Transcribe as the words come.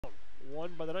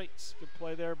won by the Knights. Good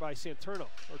play there by Santerno,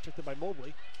 or checked it by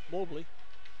Mobley. Mobley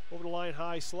over the line,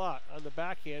 high slot on the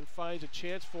backhand, finds a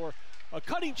chance for a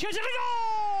cutting chance, and a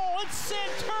goal! It's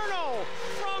Santerno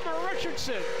from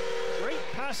Richardson. Great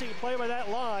passing play by that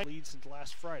line. Lead since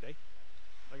last Friday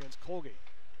against Colgate.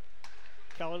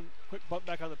 Callin, quick bump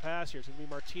back on the pass here. It's going to be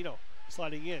Martino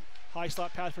sliding in. High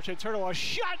slot pass for Santerno. A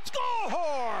shot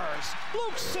scores!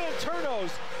 Luke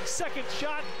Santerno's second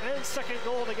shot and second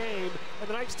goal of the game. And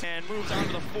the Knights moves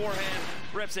onto the forehand,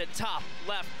 rips it top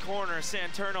left corner.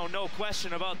 Santerno, no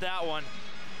question about that one.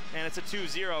 And it's a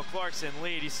 2-0 Clarkson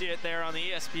lead. You see it there on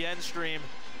the ESPN stream.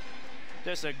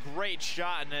 Just a great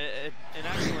shot and an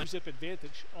excellent zip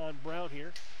advantage on Brown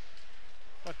here.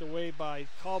 Tucked away by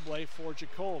Cobley for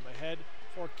Jacome. Ahead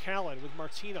for Callin with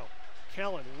Martino.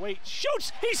 Callin waits,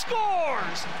 shoots, he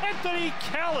scores! Anthony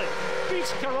Callin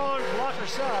beats Caron blocker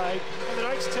side, and the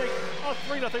Knights take a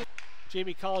 3-0.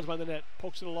 Jamie Collins by the net,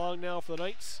 pokes it along now for the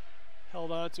Knights.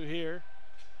 Held on to here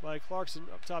by Clarkson.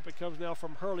 Up top it comes now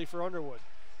from Hurley for Underwood.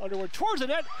 Underwood towards the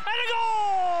net, and a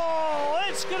goal!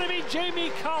 It's going to be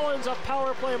Jamie Collins, a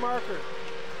power play marker.